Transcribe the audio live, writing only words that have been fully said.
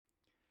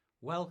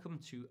Welcome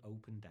to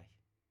Open Day.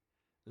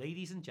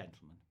 Ladies and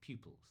gentlemen,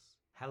 pupils,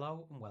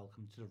 hello and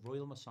welcome to the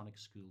Royal Masonic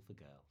School for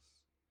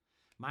Girls.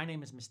 My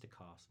name is Mr.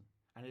 Carson,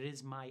 and it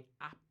is my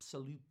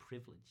absolute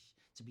privilege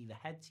to be the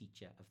head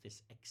teacher of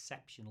this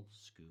exceptional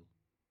school.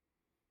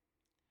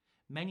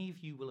 Many of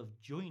you will have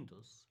joined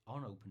us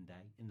on Open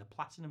Day in the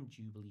Platinum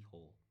Jubilee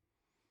Hall.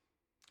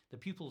 The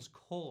pupils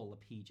call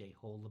the PJ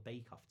Hall the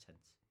Bake-Off Tent.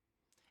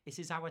 It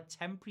is our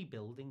temporary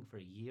building for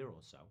a year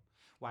or so,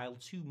 while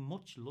two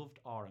much-loved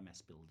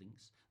RMS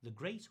buildings, the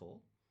Great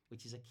Hall,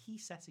 which is a key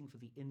setting for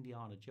the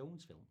Indiana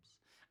Jones films,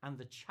 and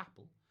the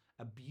Chapel,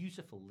 a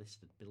beautiful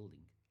listed building,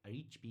 are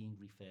each being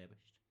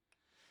refurbished.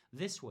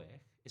 This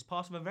work is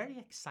part of a very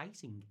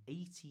exciting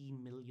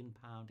 £18 million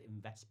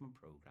investment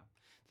programme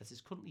that is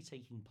currently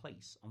taking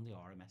place on the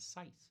RMS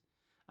site,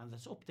 and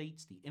that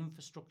updates the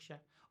infrastructure,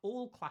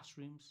 all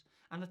classrooms,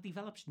 and that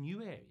develops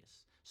new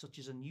areas such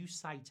as a new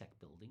SciTech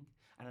building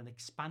and an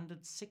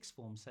expanded sixth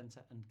form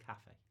centre and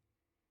cafe.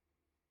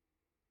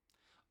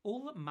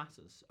 All that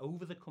matters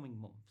over the coming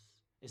months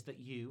is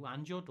that you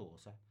and your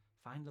daughter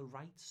find the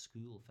right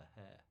school for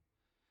her.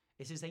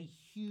 It is a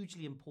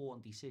hugely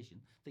important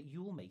decision that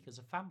you will make as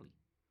a family.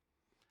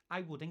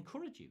 I would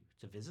encourage you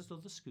to visit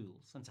other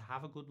schools and to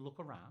have a good look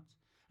around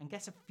and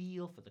get a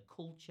feel for the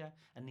culture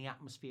and the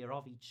atmosphere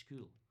of each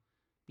school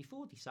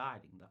before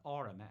deciding that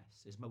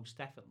RMS is most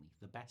definitely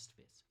the best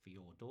fit for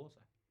your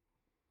daughter.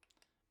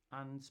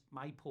 And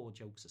my poor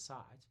jokes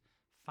aside,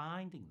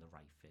 finding the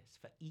right fit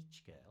for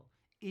each girl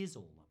is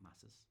all that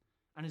matters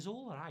and is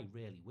all that I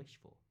really wish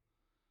for.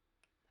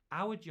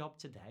 Our job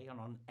today and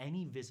on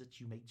any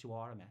visit you make to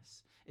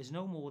RMS is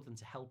no more than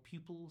to help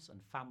pupils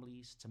and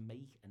families to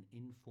make an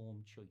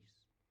informed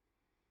choice.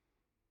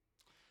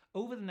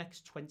 Over the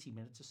next 20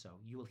 minutes or so,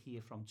 you will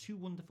hear from two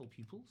wonderful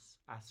pupils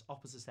at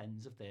opposite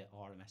ends of their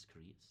RMS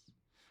careers,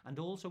 and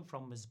also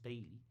from Ms.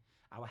 Bailey,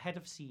 our head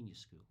of senior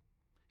school,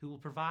 who will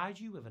provide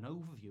you with an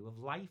overview of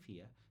life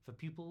here for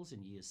pupils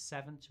in years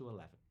 7 to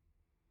 11.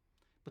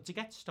 But to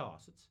get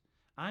started,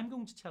 I'm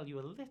going to tell you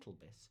a little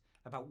bit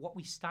about what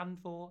we stand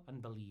for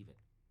and believe in.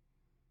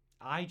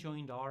 I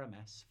joined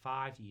RMS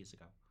 5 years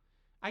ago.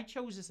 I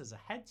chose this as a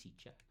head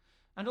teacher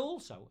and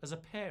also as a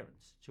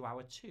parent to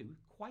our two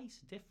quite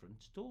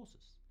different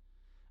daughters.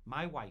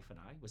 My wife and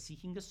I were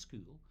seeking a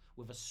school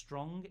with a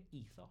strong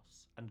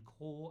ethos and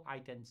core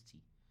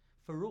identity.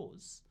 For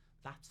us,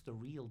 that's the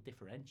real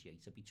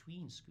differentiator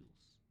between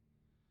schools.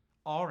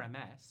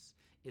 RMS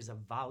is a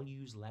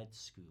values-led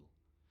school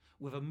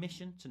with a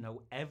mission to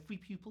know every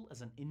pupil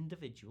as an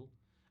individual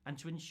and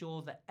to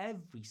ensure that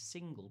every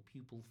single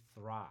pupil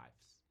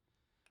thrives.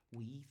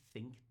 We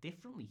think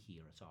differently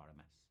here at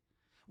RMS.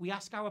 We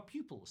ask our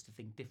pupils to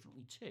think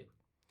differently too,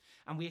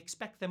 and we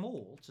expect them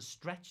all to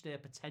stretch their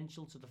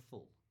potential to the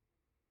full.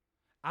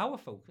 Our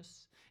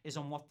focus is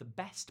on what the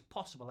best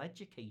possible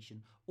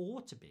education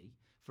ought to be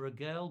for a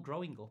girl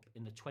growing up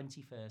in the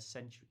 21st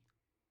century.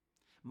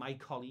 My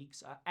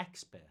colleagues are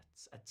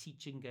experts at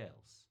teaching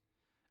girls,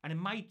 and in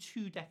my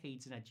 2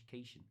 decades in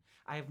education,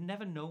 I have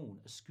never known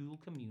a school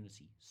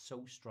community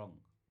so strong.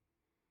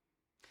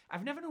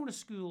 I've never known a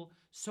school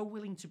so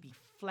willing to be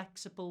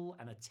flexible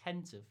and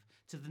attentive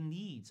to the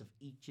needs of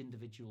each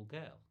individual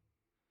girl.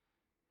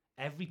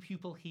 Every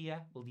pupil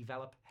here will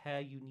develop her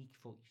unique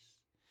voice.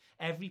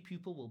 Every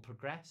pupil will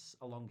progress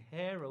along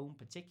her own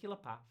particular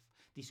path,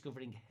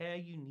 discovering her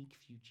unique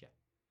future.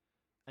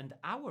 And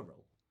our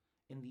role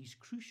in these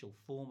crucial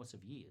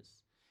formative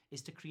years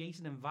is to create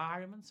an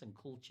environment and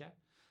culture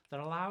that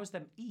allows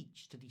them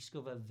each to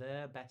discover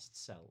their best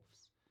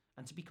selves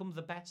and to become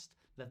the best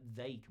that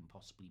they can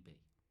possibly be.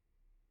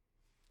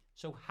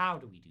 So how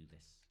do we do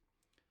this?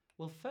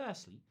 Well,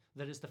 firstly,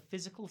 there is the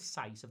physical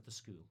site of the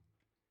school.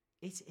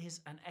 It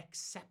is an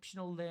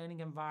exceptional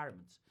learning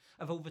environment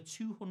of over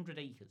 200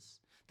 acres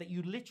that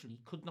you literally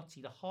could not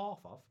see the half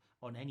of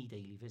on any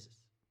daily visit.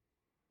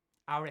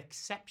 Our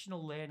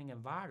exceptional learning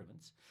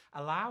environment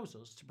allows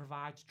us to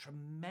provide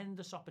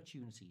tremendous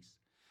opportunities,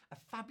 a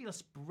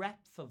fabulous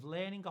breadth of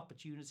learning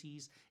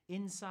opportunities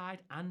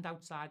inside and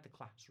outside the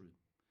classroom.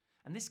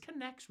 And this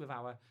connects with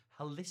our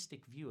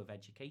holistic view of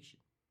education.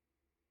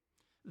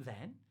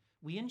 Then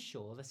we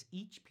ensure that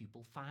each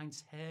pupil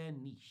finds her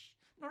niche,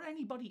 not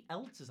anybody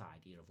else's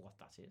idea of what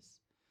that is.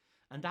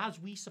 And as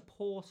we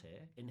support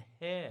her in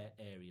her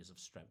areas of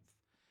strength,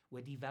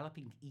 we're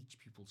developing each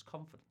pupil's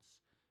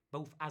confidence,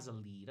 both as a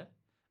leader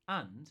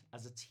and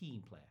as a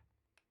team player.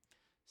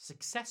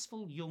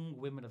 Successful young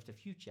women of the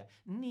future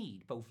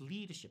need both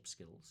leadership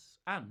skills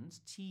and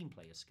team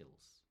player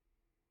skills.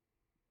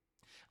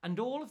 And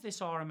all of this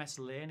RMS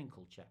learning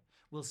culture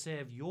will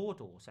serve your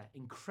daughter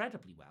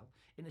incredibly well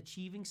in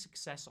achieving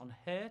success on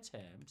her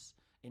terms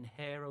in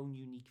her own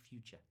unique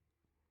future.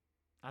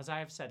 As I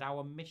have said,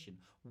 our mission,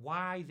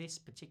 why this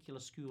particular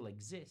school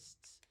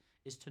exists,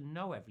 is to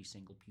know every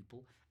single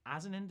pupil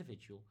as an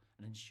individual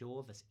and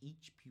ensure that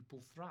each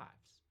pupil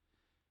thrives.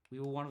 We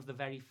were one of the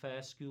very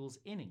first schools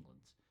in England,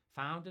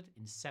 founded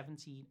in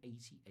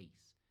 1788.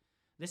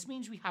 This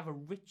means we have a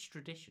rich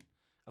tradition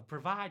of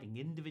providing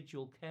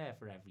individual care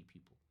for every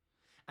pupil.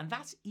 And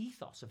that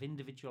ethos of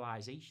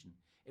individualisation,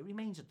 it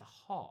remains at the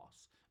heart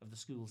of the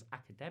school's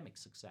academic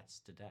success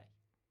today.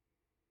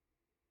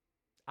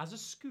 As a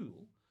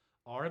school,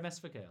 RMS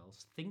for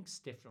Girls thinks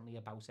differently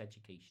about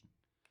education.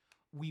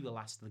 We will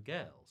ask the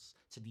girls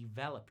to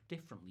develop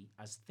differently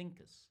as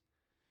thinkers.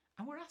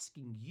 And we're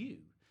asking you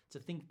to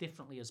think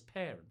differently as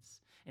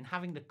parents in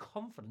having the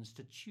confidence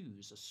to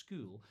choose a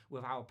school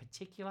with our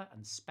particular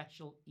and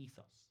special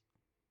ethos.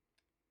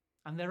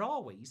 And there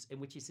are ways in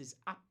which it is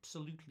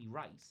absolutely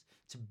right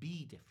to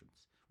be different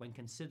when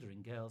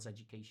considering girls'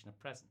 education at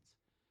present.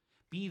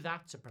 Be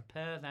that to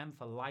prepare them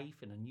for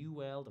life in a new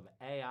world of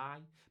AI,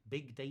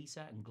 big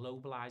data and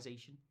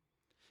globalisation,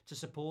 to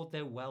support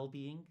their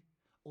well-being,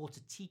 or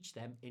to teach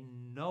them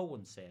in no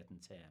uncertain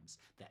terms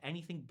that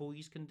anything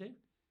boys can do,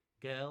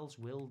 girls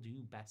will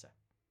do better.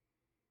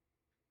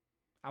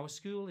 Our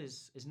school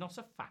is not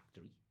a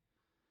factory.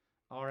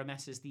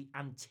 RMS is the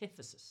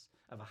antithesis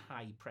of a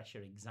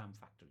high-pressure exam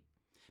factory,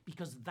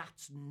 because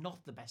that's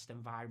not the best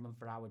environment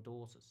for our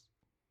daughters.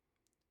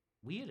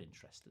 We're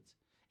interested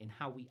in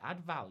how we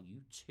add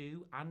value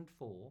to and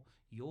for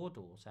your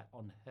daughter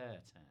on her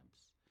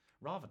terms,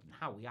 rather than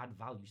how we add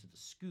value to the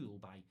school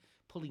by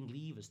pulling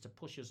levers to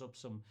push us up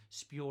some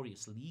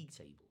spurious league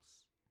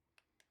tables.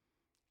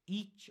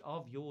 Each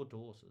of your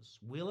daughters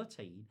will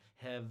attain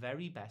her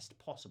very best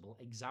possible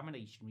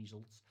examination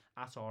results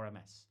at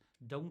RMS.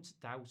 Don't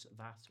doubt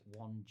that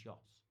one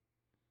jot.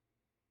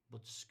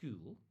 But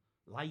school,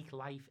 like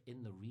life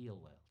in the real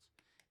world,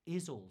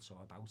 is also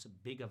about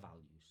bigger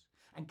values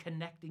and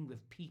connecting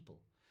with people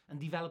and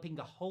developing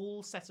a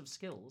whole set of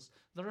skills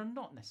that are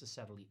not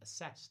necessarily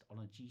assessed on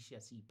a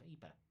GCSE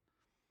paper.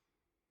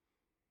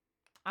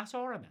 At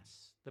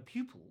RMS, the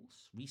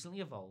pupils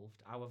recently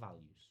evolved our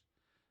values.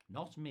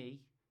 Not me,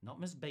 not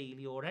Miss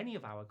Bailey or any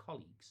of our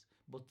colleagues,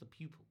 but the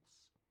pupils.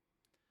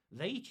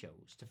 They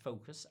chose to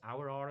focus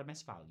our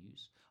RMS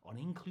values on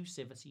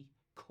inclusivity,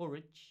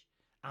 courage,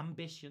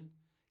 ambition,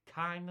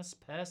 kindness,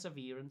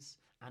 perseverance,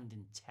 and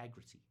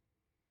integrity.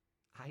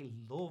 I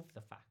love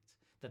the fact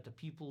that the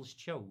pupils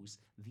chose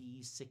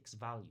these 6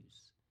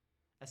 values,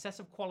 a set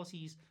of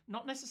qualities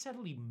not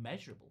necessarily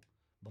measurable,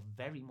 but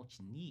very much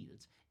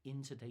needed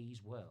in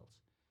today's world.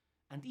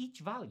 And each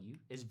value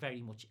is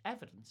very much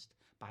evidenced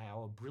by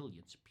our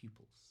brilliant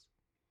pupils.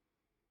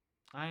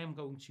 I am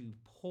going to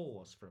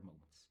pause for a moment.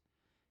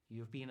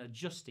 You have been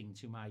adjusting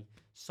to my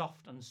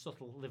soft and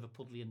subtle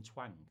Liverpudlian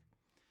twang.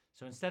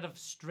 So instead of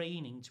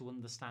straining to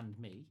understand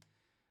me,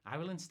 I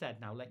will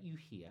instead now let you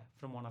hear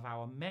from one of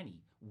our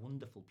many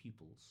wonderful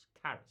pupils,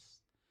 Karis,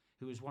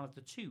 who is one of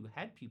the 2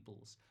 head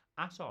pupils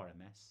at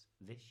RMS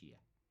this year.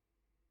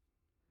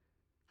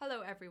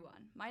 Hello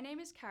everyone, my name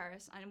is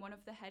Karis and I'm one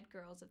of the head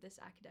girls of this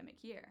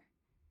academic year.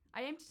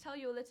 I aim to tell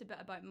you a little bit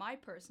about my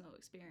personal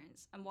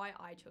experience and why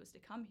I chose to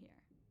come here.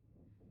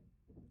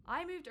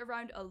 I moved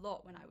around a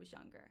lot when I was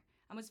younger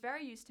and was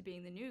very used to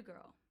being the new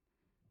girl.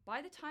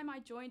 By the time I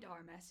joined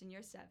RMS in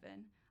year 7,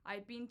 I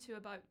had been to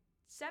about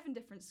 7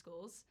 different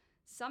schools,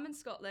 some in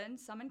Scotland,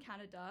 some in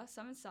Canada,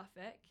 some in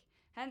Suffolk,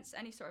 hence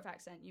any sort of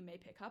accent you may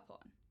pick up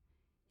on.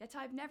 Yet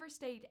I've never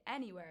stayed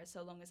anywhere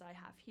so long as I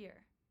have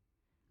here.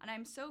 And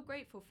I'm so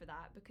grateful for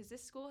that because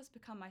this school has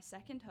become my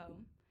second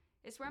home,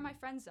 it's where my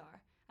friends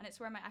are, and it's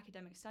where my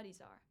academic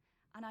studies are,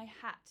 and I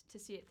had to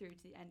see it through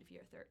to the end of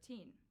year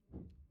 13.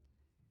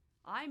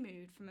 I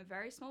moved from a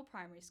very small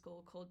primary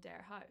school called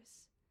Dare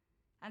House,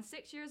 and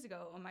 6 years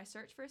ago on my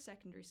search for a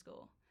secondary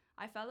school,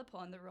 I fell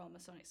upon the Royal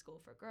Masonic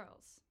School for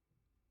Girls.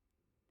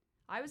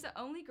 I was the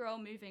only girl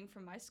moving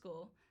from my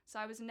school, so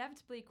I was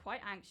inevitably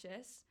quite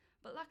anxious,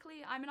 but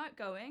luckily I'm an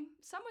outgoing,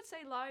 some would say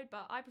loud,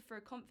 but I prefer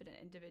confident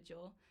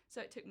individual, so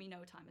it took me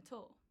no time at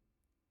all.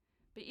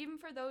 But even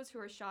for those who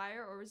are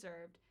shyer or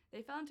reserved,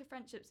 they fell into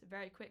friendships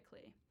very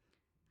quickly.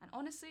 And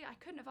honestly, I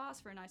couldn't have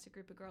asked for a nicer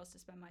group of girls to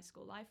spend my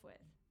school life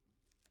with.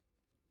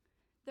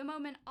 The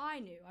moment I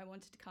knew I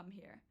wanted to come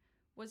here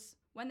was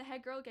when the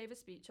head girl gave a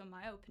speech on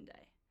my open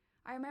day.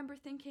 I remember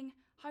thinking,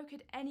 how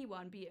could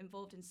anyone be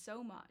involved in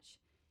so much?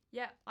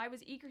 Yet I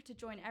was eager to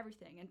join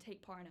everything and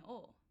take part in it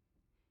all.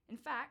 In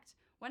fact,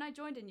 when I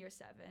joined in year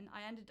 7,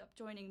 I ended up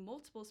joining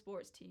multiple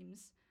sports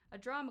teams, a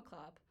drama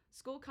club,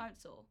 school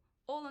council,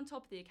 all on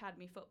top of the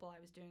academy football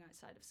I was doing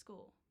outside of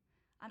school.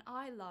 And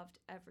I loved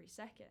every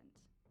second.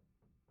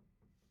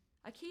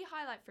 A key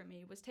highlight for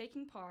me was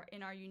taking part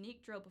in our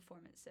unique drill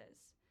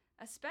performances,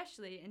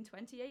 especially in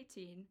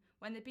 2018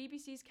 when the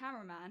BBC's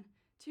cameraman,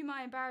 to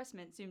my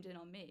embarrassment, zoomed in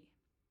on me.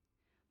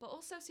 But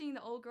also seeing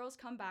the old girls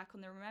come back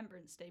on the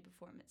Remembrance Day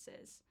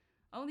performances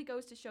only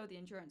goes to show the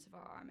endurance of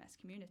our RMS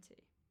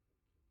community.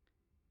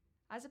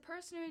 As a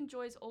person who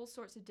enjoys all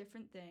sorts of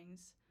different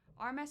things,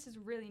 RMS has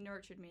really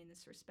nurtured me in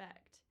this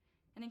respect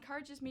and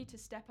encourages me to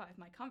step out of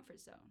my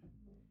comfort zone.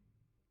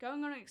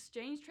 Going on an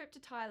exchange trip to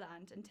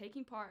Thailand and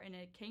taking part in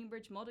a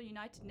Cambridge Model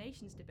United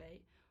Nations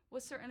debate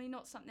was certainly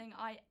not something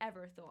I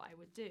ever thought I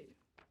would do.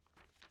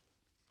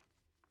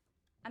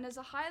 And as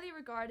a highly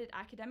regarded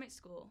academic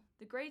school,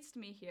 the grades to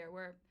me here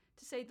were,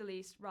 to say the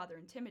least, rather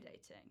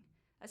intimidating,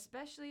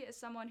 especially as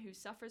someone who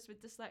suffers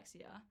with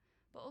dyslexia,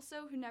 but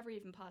also who never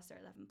even passed their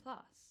 11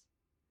 plus.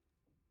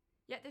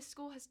 Yet this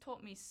school has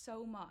taught me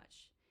so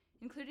much,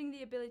 including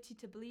the ability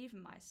to believe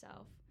in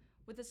myself,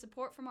 with the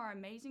support from our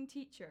amazing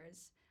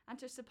teachers, and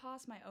to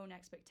surpass my own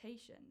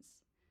expectations,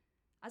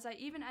 as I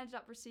even ended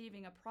up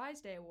receiving a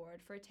Prize Day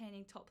award for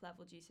attaining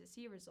top-level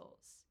GCSE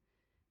results,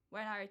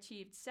 when I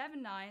achieved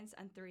 7 9s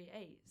and 3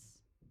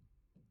 8s.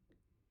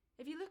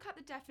 If you look up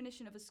the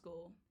definition of a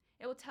school,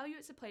 it will tell you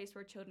it's a place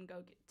where children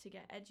go to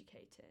get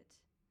educated.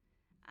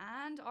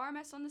 And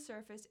RMS on the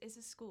surface is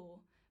a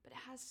school, but it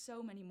has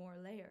so many more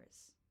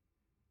layers.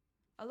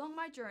 Along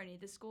my journey,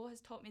 the school has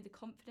taught me the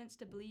confidence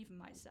to believe in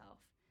myself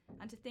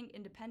and to think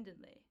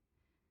independently,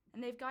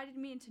 and they've guided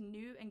me into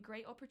new and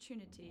great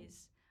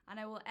opportunities, and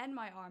I will end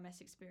my RMS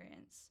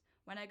experience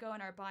when I go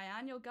on our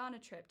biannual Ghana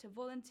trip to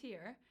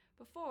volunteer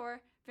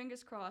before,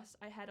 fingers crossed,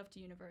 I head off to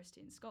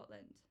university in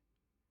Scotland.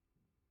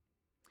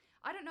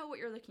 I don't know what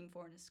you're looking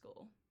for in a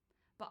school,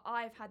 but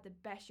I've had the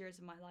best years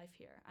of my life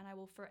here, and I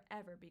will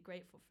forever be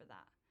grateful for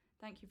that.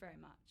 Thank you very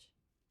much.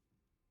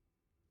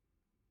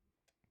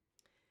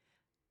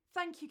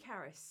 Thank you,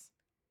 Caris.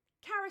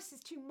 Caris is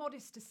too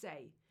modest to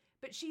say,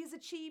 but she has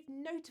achieved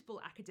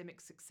notable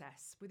academic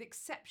success with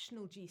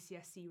exceptional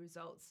GCSE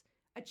results,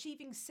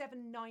 achieving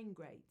 7 9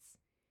 grades.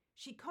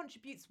 She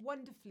contributes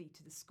wonderfully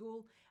to the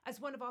school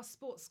as one of our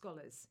sports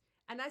scholars,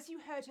 and as you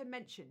heard her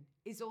mention,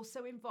 is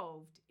also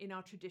involved in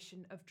our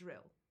tradition of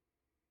drill.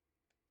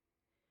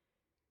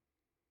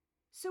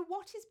 So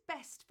what is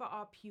best for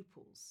our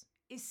pupils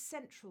is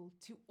central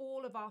to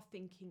all of our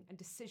thinking and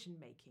decision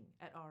making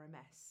at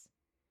RMS.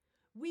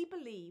 We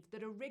believe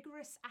that a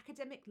rigorous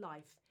academic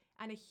life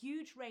and a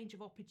huge range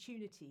of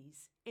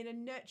opportunities in a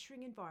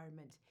nurturing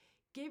environment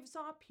gives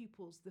our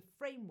pupils the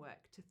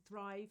framework to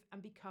thrive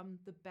and become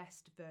the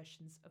best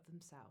versions of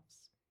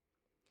themselves.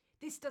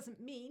 This doesn't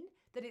mean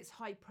that it's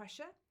high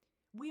pressure.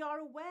 We are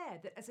aware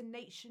that as a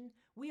nation,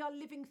 we are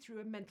living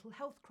through a mental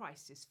health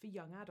crisis for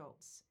young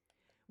adults.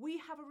 We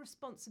have a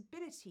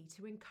responsibility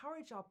to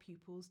encourage our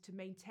pupils to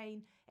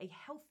maintain a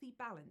healthy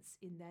balance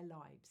in their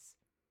lives.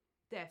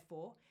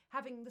 Therefore,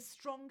 having the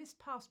strongest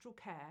pastoral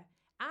care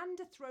and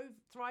a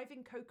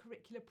thriving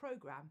co-curricular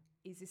programme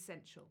is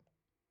essential.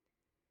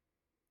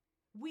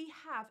 We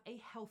have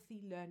a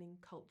healthy learning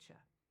culture.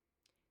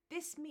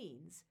 This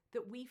means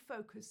that we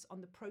focus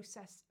on the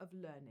process of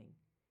learning.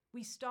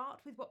 We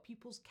start with what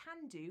pupils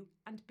can do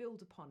and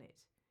build upon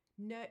it,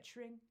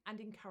 nurturing and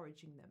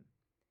encouraging them.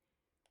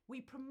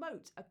 We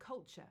promote a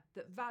culture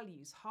that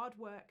values hard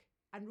work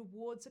and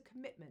rewards a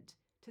commitment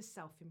to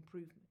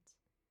self-improvement.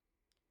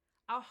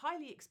 Our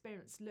highly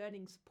experienced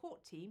learning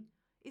support team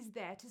is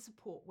there to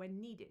support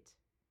when needed.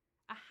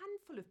 A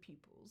handful of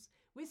pupils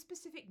with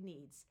specific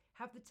needs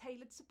have the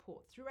tailored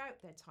support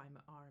throughout their time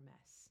at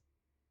RMS.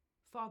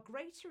 Far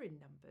greater in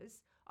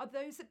numbers are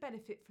those that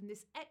benefit from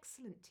this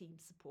excellent team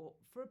support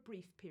for a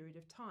brief period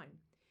of time,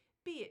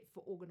 be it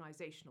for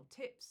organisational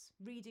tips,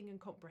 reading and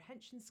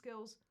comprehension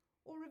skills,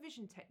 or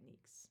revision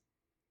techniques.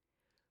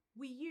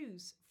 We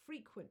use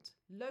frequent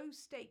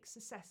low-stakes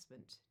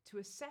assessment to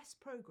assess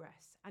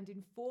progress and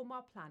inform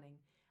our planning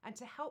and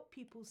to help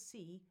pupils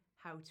see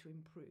how to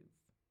improve.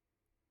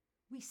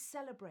 We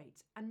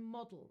celebrate and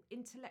model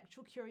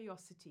intellectual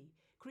curiosity,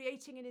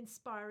 creating an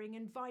inspiring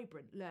and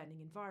vibrant learning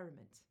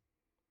environment.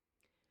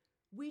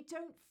 We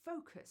don't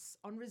focus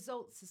on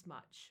results as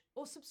much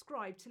or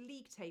subscribe to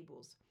league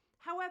tables.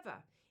 However,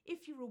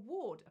 if you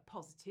reward a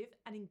positive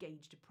and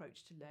engaged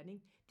approach to learning,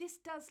 this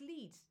does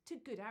lead to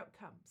good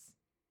outcomes.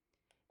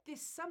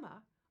 This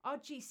summer, our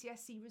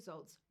GCSE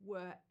results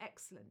were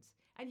excellent,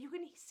 and you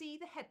can see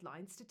the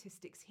headline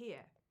statistics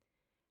here.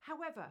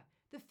 However,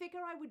 the figure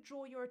I would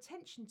draw your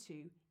attention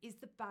to is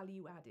the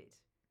value added.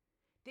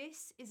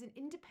 This is an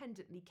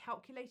independently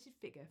calculated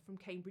figure from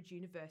Cambridge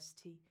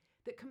University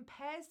that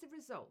compares the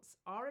results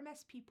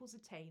RMS pupils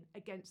attain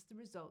against the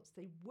results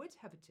they would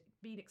have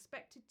been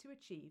expected to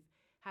achieve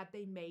had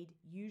they made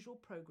usual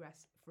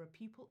progress for a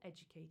pupil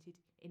educated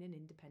in an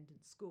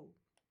independent school.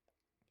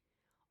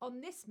 On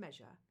this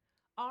measure,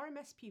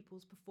 RMS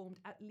pupils performed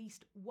at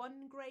least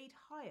 1 grade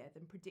higher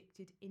than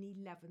predicted in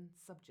 11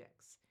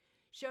 subjects,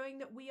 showing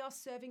that we are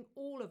serving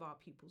all of our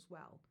pupils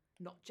well,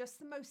 not just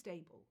the most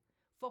able,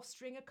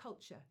 fostering a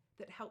culture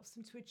that helps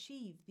them to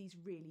achieve these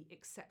really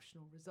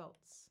exceptional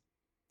results.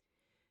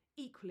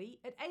 Equally,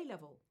 at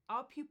A-level,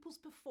 our pupils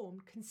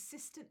performed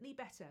consistently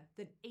better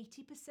than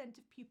 80%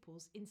 of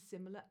pupils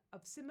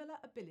of similar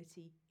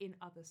ability in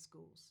other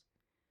schools.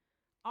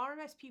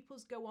 RMS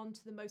pupils go on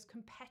to the most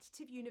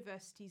competitive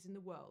universities in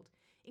the world,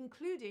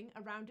 including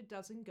around a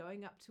dozen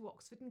going up to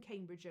Oxford and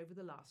Cambridge over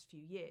the last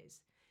few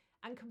years,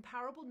 and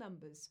comparable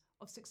numbers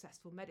of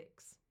successful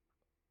medics.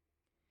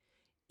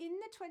 In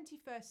the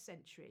 21st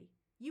century,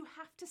 you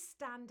have to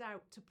stand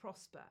out to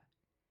prosper.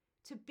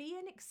 To be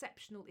an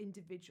exceptional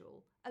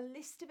individual, a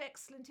list of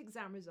excellent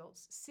exam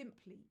results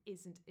simply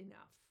isn't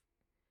enough.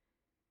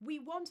 We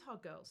want our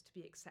girls to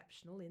be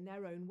exceptional in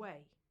their own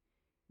way.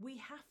 We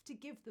have to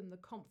give them the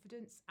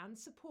confidence and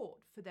support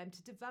for them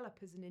to develop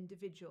as an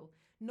individual,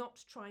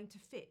 not trying to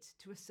fit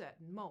to a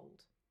certain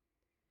mould.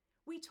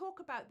 We talk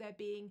about there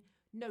being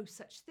no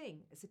such thing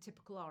as a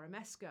typical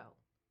RMS girl.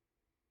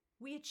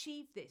 We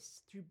achieve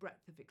this through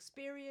breadth of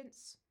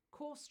experience,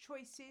 course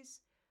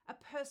choices, a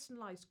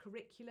personalised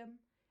curriculum,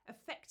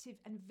 effective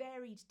and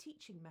varied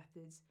teaching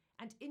methods,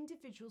 and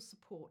individual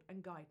support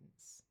and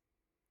guidance.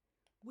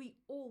 We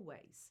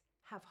always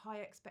have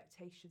high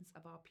expectations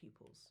of our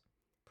pupils,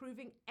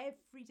 proving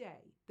every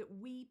day that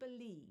we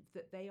believe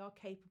that they are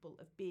capable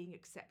of being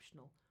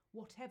exceptional,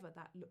 whatever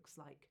that looks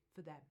like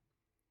for them.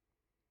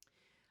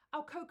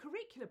 Our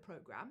co-curricular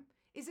programme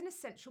is an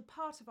essential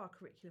part of our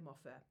curriculum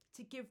offer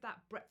to give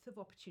that breadth of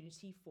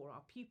opportunity for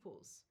our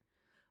pupils.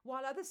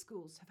 While other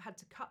schools have had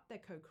to cut their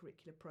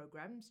co-curricular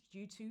programmes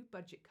due to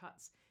budget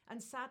cuts,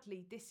 and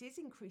sadly this is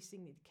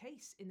increasingly the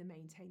case in the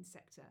maintained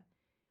sector,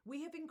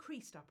 we have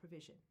increased our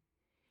provision.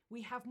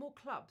 We have more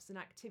clubs and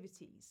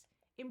activities,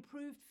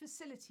 improved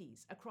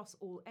facilities across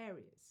all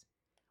areas.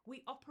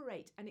 We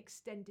operate an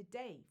extended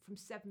day from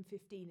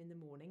 7:15 in the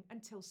morning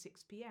until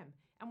 6 p.m,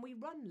 and we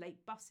run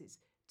late buses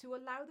to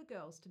allow the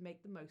girls to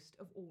make the most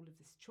of all of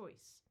this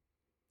choice.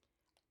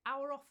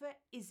 Our offer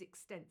is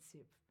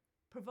extensive,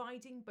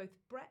 providing both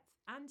breadth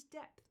and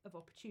depth of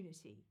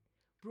opportunity,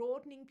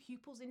 broadening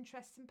pupils'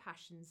 interests and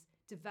passions,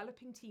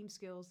 developing team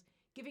skills,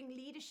 giving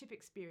leadership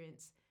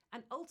experience,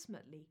 and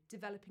ultimately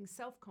developing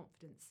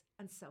self-confidence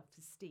and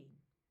self-esteem.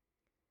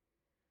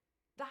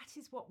 That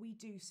is what we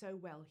do so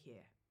well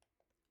here.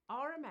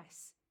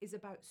 RMS is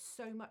about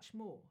so much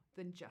more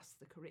than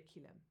just the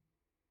curriculum.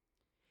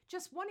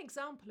 Just one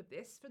example of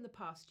this from the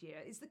past year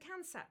is the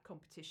CanSat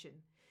competition,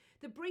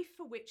 the brief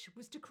for which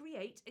was to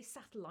create a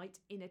satellite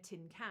in a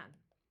tin can.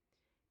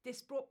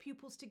 This brought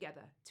pupils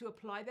together to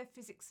apply their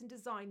physics and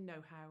design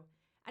know-how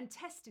and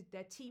tested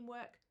their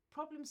teamwork,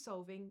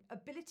 problem-solving,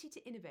 ability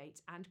to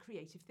innovate and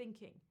creative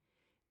thinking.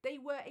 They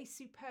were a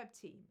superb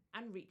team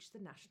and reached the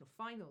national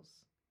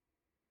finals.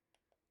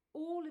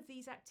 All of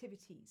these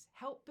activities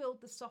help build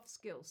the soft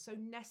skills so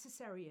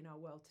necessary in our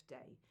world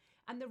today,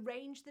 and the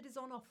range that is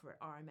on offer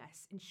at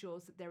RMS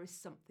ensures that there is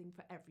something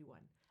for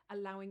everyone,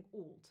 allowing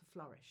all to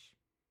flourish.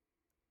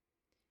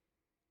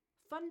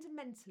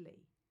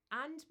 Fundamentally,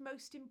 and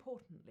most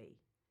importantly,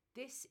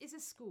 this is a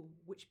school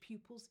which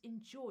pupils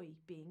enjoy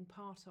being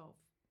part of.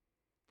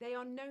 They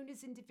are known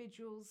as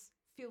individuals,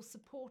 feel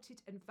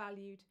supported and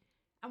valued,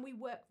 and we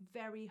work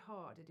very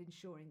hard at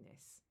ensuring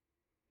this.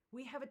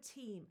 We have a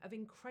team of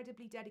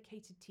incredibly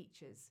dedicated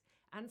teachers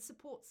and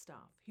support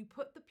staff who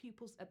put the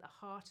pupils at the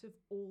heart of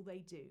all they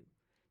do.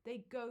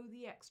 They go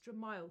the extra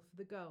mile for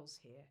the girls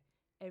here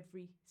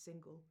every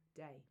single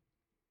day.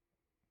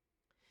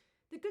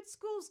 The Good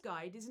Schools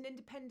Guide is an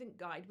independent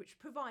guide which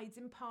provides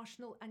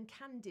impartial and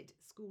candid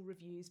school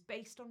reviews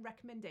based on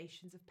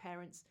recommendations of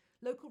parents,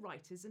 local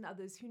writers and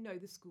others who know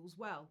the schools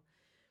well.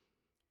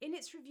 In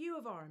its review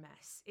of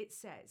RMS, it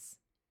says,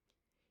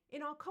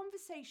 "In our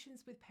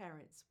conversations with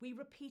parents, we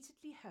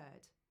repeatedly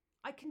heard,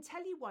 'I can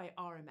tell you why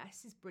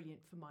RMS is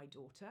brilliant for my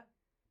daughter,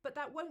 but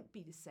that won't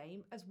be the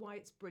same as why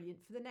it's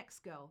brilliant for the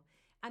next girl,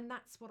 and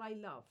that's what I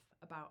love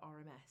about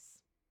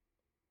RMS.'"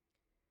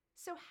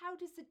 So how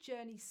does the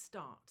journey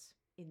start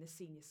in the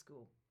senior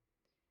school?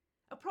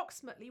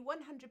 Approximately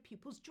 100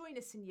 pupils join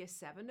us in Year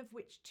 7, of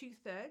which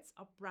 2/3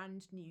 are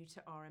brand new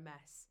to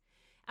RMS.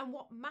 And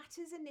what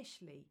matters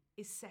initially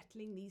is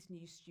settling these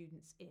new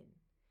students in.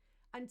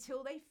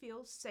 Until they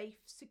feel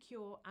safe,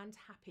 secure and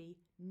happy,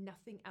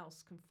 nothing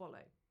else can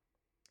follow.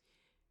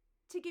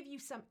 To give you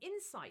some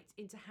insight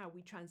into how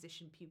we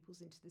transition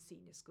pupils into the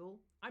senior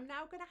school, I'm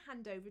now going to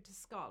hand over to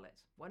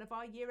Scarlett, one of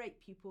our Year 8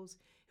 pupils,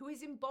 who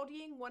is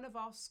embodying one of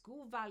our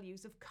school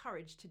values of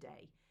courage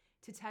today,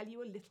 to tell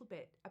you a little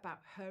bit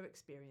about her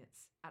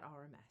experience at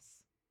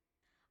RMS.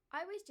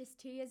 I was just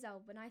 2 years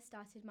old when I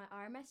started my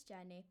RMS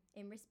journey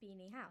in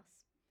Rispini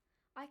House.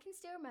 I can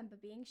still remember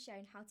being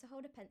shown how to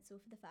hold a pencil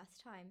for the first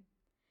time.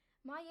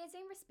 My years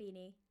in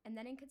Rispini and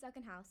then in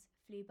Cadogan House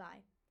flew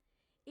by.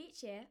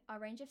 Each year, our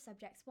range of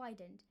subjects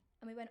widened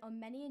and we went on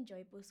many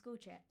enjoyable school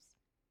trips.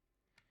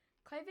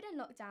 COVID and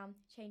lockdown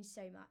changed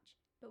so much,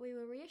 but we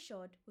were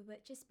reassured with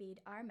which a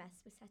speed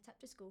RMS was set up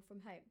to school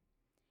from home.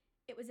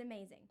 It was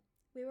amazing.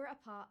 We were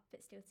apart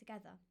but still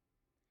together.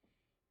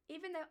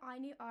 Even though I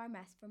knew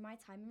RMS from my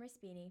time in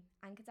Rispini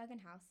and Cadogan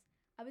House,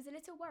 I was a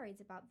little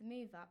worried about the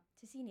move up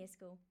to senior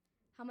school.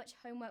 How much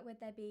homework would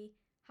there be?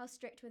 How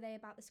strict were they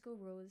about the school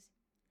rules?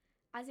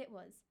 As it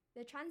was,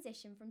 the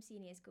transition from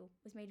senior school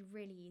was made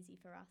really easy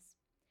for us.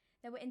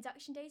 There were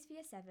induction days for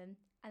Year 7,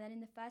 and then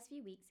in the first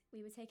few weeks,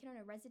 we were taken on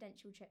a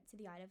residential trip to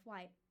the Isle of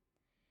Wight.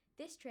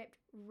 This trip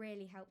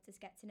really helped us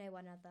get to know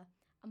one another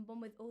and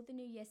bond with all the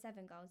new Year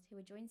 7 girls who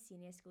had joined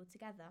senior school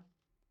together.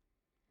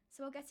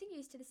 So while getting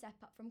used to the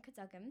step up from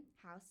Cadogan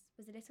House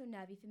was a little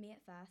nervy for me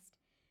at first,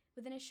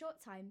 within a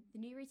short time, the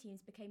new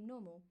routines became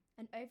normal,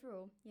 and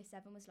overall, Year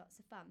 7 was lots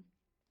of fun.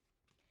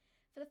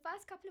 For the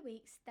first couple of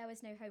weeks, there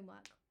was no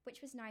homework,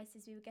 which was nice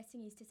as we were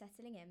getting used to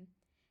settling in.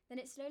 Then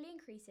it slowly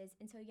increases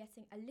until you're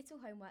getting a little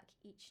homework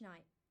each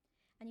night,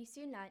 and you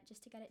soon learnt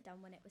just to get it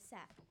done when it was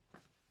set.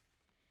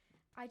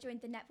 I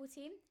joined the netball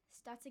team,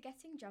 started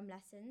getting drum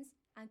lessons,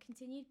 and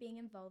continued being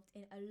involved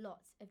in a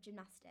lot of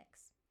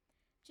gymnastics.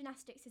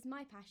 Gymnastics is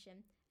my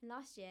passion, and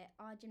last year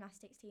our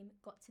gymnastics team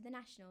got to the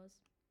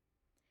nationals.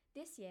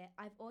 This year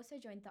I've also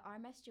joined the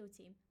RMS dual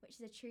team, which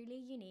is a truly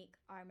unique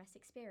RMS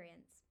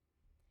experience.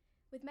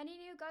 With many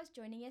new girls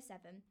joining Year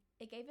 7,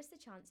 it gave us the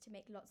chance to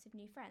make lots of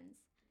new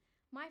friends.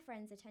 My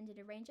friends attended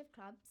a range of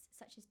clubs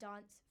such as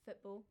dance,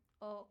 football,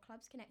 or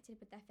clubs connected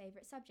with their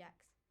favourite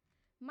subjects.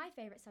 My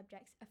favourite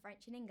subjects are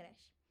French and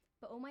English,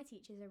 but all my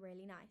teachers are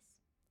really nice.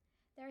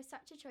 There is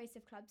such a choice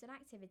of clubs and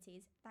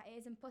activities that it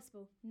is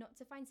impossible not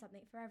to find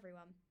something for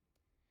everyone.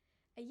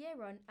 A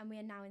year on and we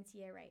are now into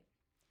Year 8.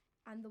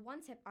 And the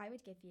one tip I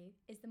would give you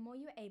is the more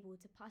you are able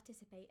to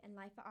participate in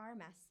life at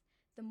RMS,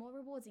 the more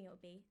rewarding it will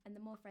be and the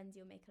more friends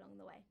you'll make along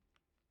the way.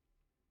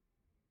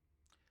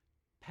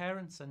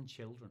 Parents and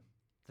children,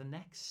 the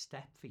next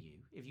step for you,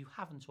 if you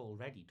haven't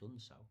already done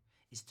so,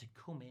 is to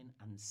come in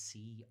and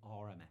see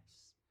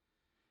RMS.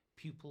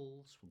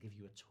 Pupils will give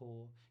you a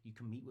tour. You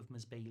can meet with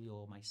Ms. Bailey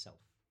or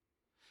myself.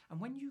 And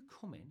when you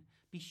come in,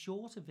 be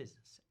sure to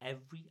visit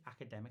every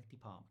academic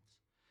department.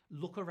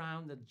 Look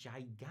around the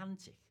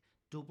gigantic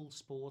double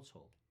sports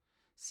hall.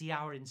 See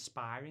our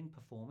inspiring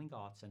performing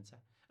arts centre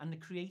and the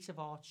creative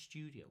arts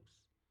studios.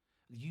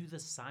 View the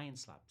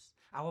science labs,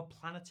 our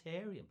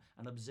planetarium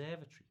and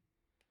observatory.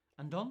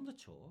 And on the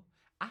tour,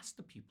 ask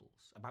the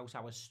pupils about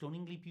our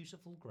stunningly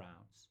beautiful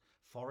grounds,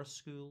 forest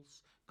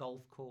schools,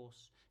 golf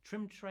course,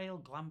 trim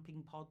trail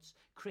glamping pods,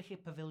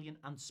 cricket pavilion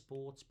and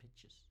sports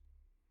pitches.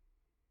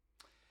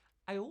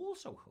 I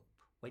also hope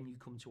when you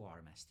come to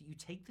RMS that you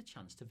take the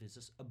chance to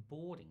visit a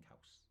boarding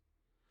house.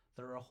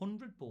 There are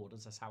 100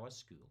 boarders at our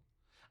school,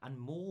 and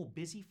more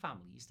busy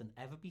families than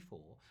ever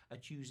before are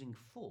choosing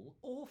full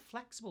or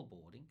flexible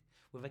boarding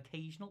with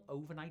occasional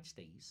overnight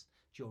stays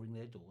during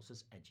their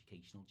daughter's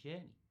educational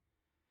journey.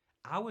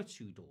 Our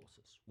two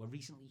daughters were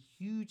recently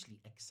hugely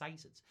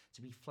excited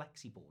to be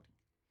flexi-boarding,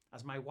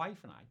 as my wife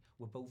and I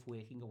were both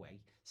working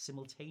away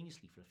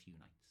simultaneously for a few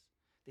nights.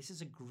 This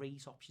is a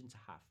great option to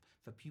have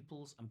for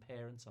pupils and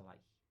parents alike.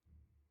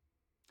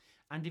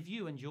 And if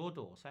you and your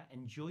daughter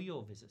enjoy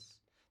your visits,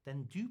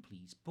 then do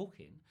please book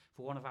in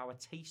for one of our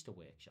taster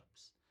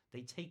workshops.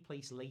 They take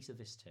place later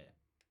this term.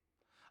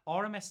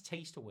 RMS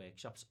taster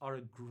workshops are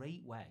a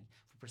great way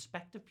for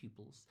prospective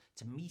pupils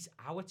to meet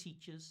our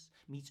teachers,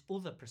 meet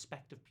other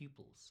prospective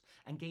pupils,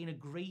 and gain a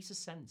greater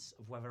sense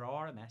of whether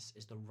RMS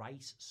is the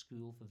right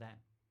school for them.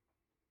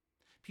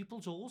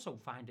 Pupils also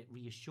find it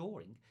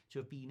reassuring to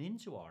have been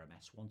into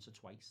RMS once or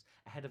twice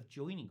ahead of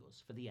joining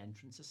us for the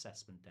entrance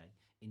assessment day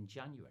in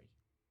January.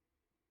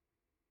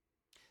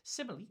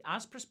 Similarly,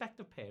 as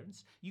prospective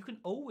parents, you can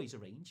always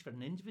arrange for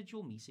an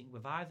individual meeting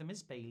with either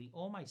Ms. Bailey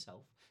or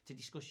myself to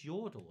discuss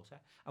your daughter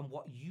and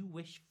what you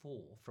wish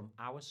for from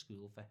our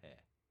school for her.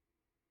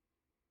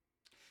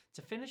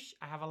 To finish,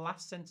 I have a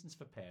last sentence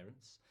for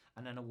parents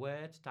and then a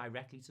word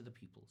directly to the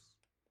pupils.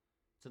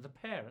 To the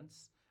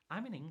parents,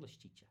 I'm an English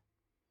teacher,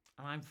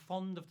 and I'm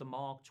fond of the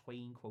Mark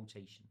Twain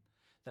quotation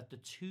that the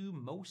two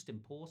most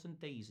important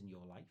days in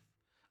your life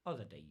are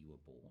the day you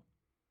were born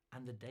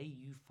and the day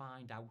you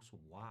find out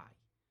why.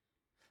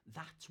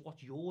 That's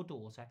what your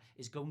daughter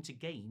is going to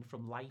gain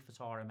from life at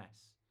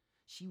RMS.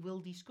 She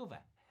will discover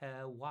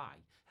her why,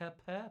 her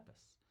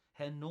purpose,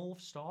 her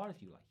North Star,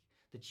 if you like,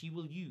 that she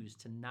will use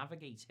to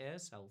navigate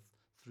herself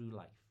through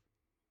life.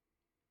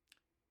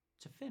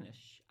 To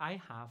finish,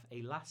 I have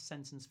a last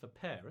sentence for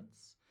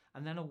parents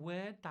and then a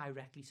word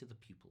directly to the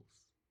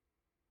pupils.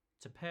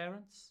 To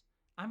parents,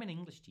 I'm an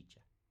English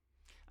teacher,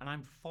 and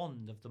I'm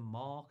fond of the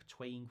Mark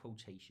Twain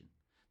quotation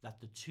that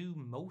the two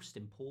most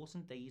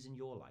important days in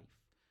your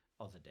life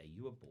are the day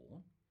you were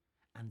born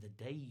and the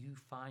day you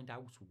find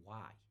out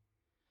why.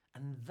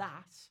 And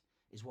that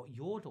is what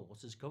your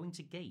daughter's going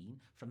to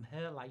gain from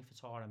her life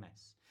at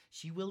RMS.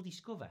 She will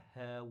discover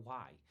her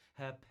why,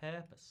 her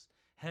purpose,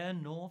 her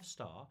North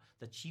Star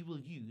that she will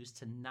use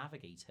to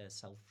navigate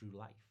herself through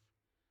life.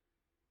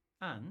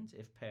 And,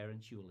 if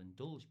parents, you will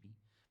indulge me,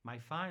 my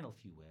final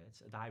few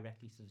words are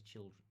directly to the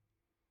children.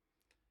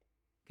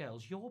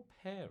 Girls, your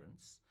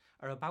parents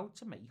are about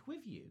to make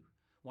with you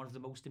one of the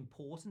most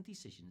important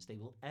decisions they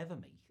will ever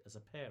make as a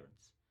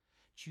parent,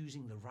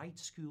 choosing the right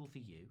school for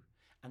you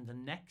and the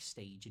next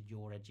stage in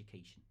your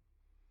education.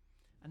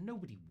 And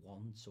nobody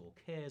wants or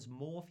cares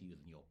more for you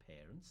than your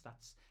parents.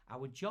 That's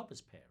our job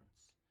as parents.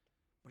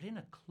 But in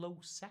a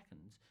close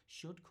second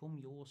should come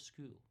your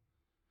school.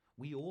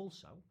 We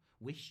also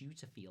wish you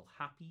to feel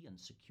happy and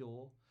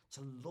secure,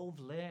 to love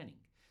learning,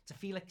 to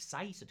feel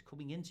excited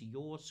coming into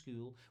your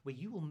school where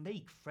you will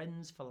make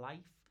friends for life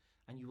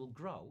and you will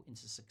grow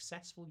into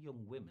successful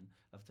young women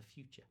of the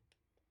future.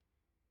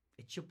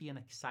 It should be an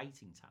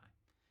exciting time.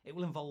 It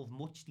will involve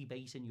much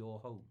debate in your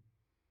home.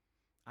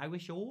 I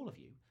wish all of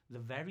you the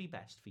very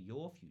best for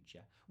your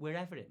future,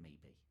 wherever it may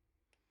be.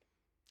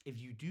 If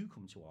you do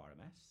come to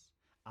RMS,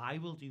 I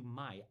will do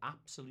my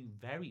absolute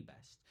very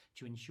best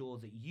to ensure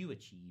that you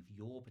achieve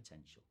your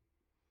potential.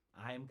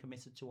 I am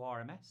committed to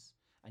RMS,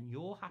 and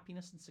your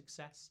happiness and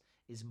success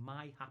is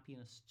my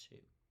happiness too.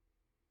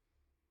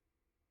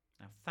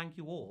 Now, thank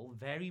you all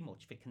very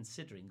much for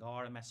considering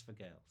RMS for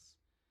Girls.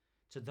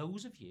 To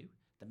those of you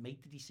that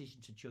make the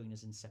decision to join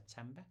us in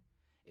September,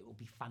 it will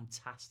be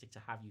fantastic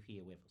to have you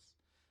here with us.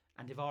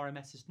 And if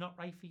RMS is not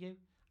right for you,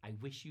 I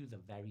wish you the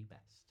very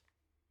best.